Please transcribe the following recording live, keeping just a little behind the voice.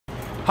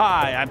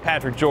Hi, I'm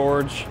Patrick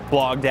George,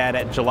 blog dad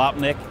at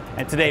Jalopnik,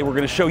 and today we're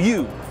going to show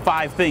you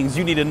 5 things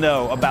you need to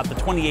know about the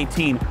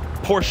 2018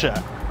 Porsche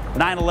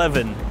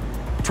 911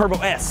 Turbo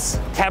S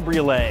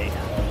Cabriolet.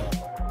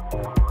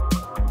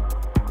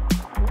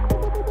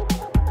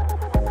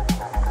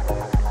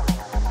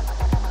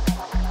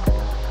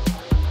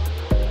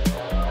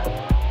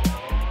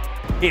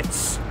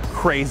 It's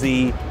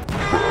crazy.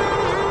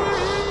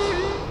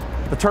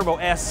 The Turbo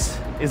S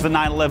is the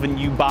 911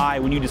 you buy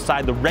when you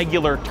decide the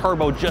regular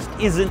turbo just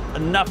isn't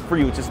enough for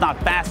you. It's just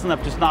not fast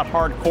enough, just not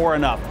hardcore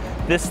enough.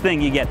 This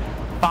thing, you get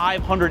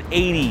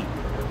 580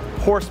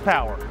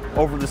 horsepower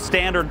over the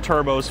standard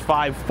turbo's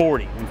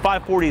 540. And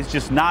 540 is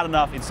just not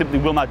enough. It simply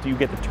will not do. You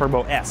get the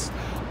Turbo S.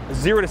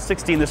 0 to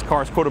 60 in this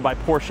car is quoted by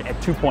Porsche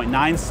at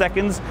 2.9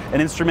 seconds.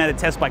 An instrumented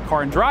test by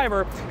Car and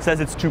Driver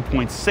says it's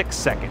 2.6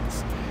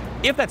 seconds.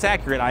 If that's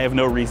accurate, I have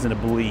no reason to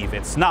believe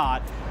it's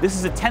not. This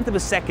is a 1/10 of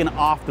a second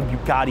off the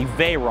Bugatti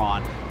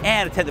Veyron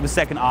and a 1/10 of a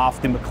second off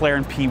the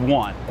McLaren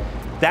P1.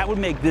 That would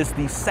make this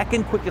the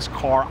second quickest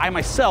car I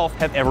myself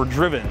have ever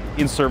driven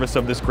in service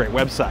of this great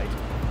website.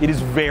 It is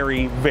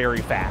very,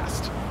 very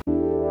fast.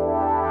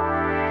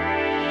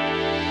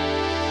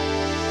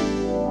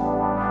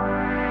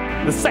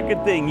 The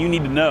second thing you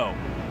need to know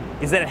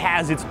is that it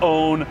has its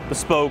own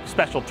bespoke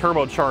special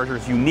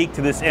turbochargers unique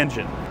to this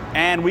engine.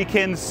 And we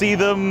can see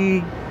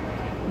them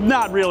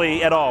not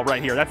really at all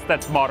right here.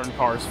 That's modern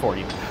cars for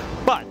you.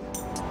 But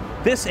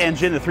this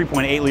engine, the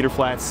 3.8 liter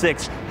flat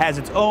 6, has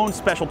its own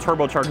special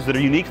turbochargers that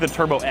are unique to the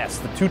Turbo S.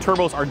 The two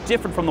turbos are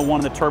different from the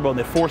one in the turbo, and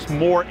they force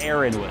more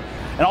air into it.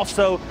 And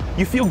also,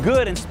 you feel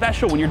good and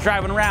special when you're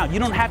driving around. You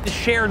don't have to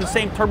share the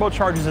same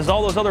turbochargers as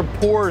all those other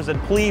poors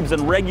and plebes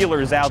and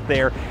regulars out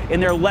there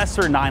in their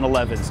lesser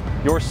 911s.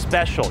 You're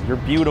special, you're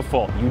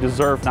beautiful, you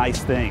deserve nice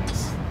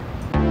things.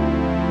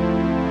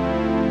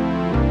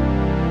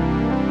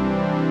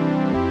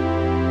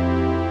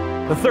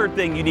 The third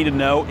thing you need to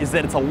know is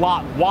that it's a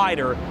lot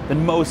wider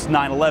than most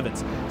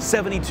 911s.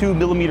 72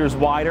 millimeters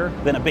wider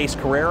than a base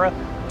Carrera,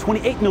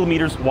 28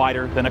 millimeters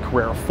wider than a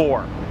Carrera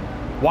 4.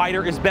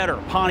 Wider is better.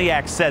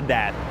 Pontiac said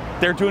that.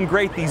 They're doing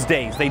great these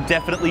days. They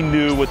definitely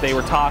knew what they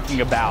were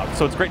talking about.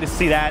 So it's great to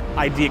see that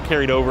idea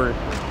carried over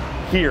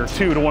here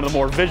too to one of the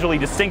more visually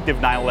distinctive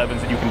 911s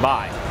that you can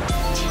buy.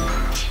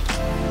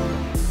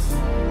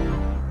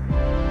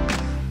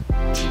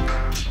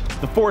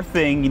 The fourth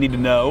thing you need to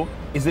know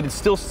is that it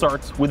still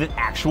starts with an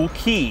actual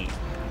key.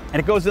 And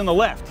it goes in the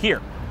left,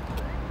 here.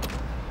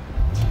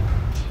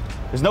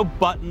 There's no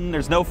button,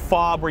 there's no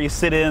fob where you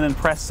sit in and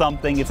press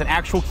something. It's an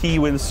actual key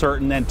you insert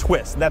and then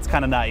twist. That's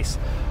kind of nice.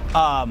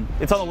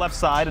 It's on the left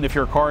side, and if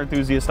you're a car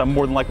enthusiast, I'm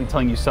more than likely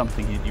telling you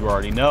something you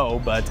already know,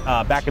 but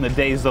back in the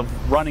days of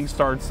running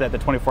starts at the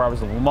 24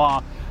 Hours of Le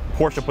Mans,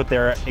 Porsche put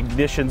their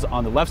ignitions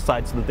on the left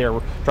side so that their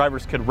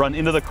drivers could run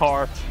into the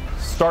car,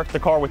 start the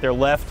car with their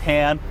left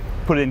hand,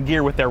 put it in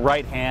gear with their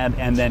right hand,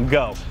 and then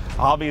go.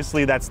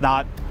 Obviously, that's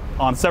not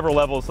on several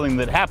levels something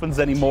that happens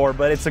anymore,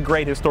 but it's a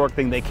great historic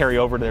thing they carry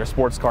over to their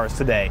sports cars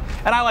today.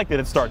 And I like that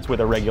it starts with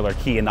a regular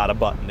key and not a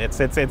button.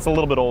 It's a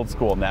little bit old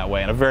school in that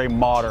way, and a very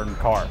modern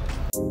car.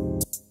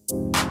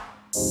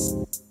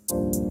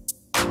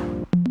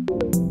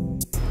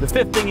 The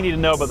fifth thing you need to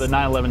know about the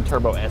 911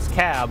 Turbo S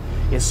Cab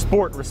is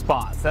sport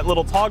response. That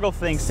little toggle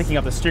thing sticking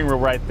up the steering wheel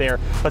right there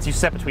lets you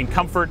set between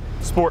comfort,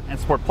 sport, and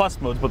sport plus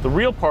modes. But the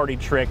real party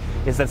trick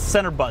is that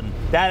center button.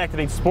 That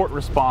activates sport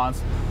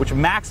response, which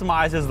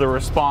maximizes the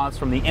response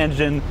from the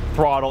engine,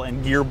 throttle,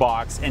 and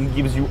gearbox, and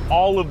gives you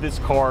all of this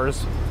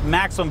car's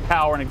maximum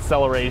power and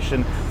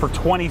acceleration for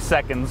 20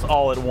 seconds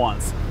all at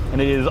once.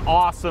 And it is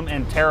awesome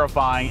and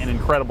terrifying and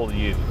incredible to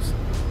use.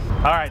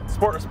 All right,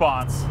 sport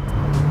response.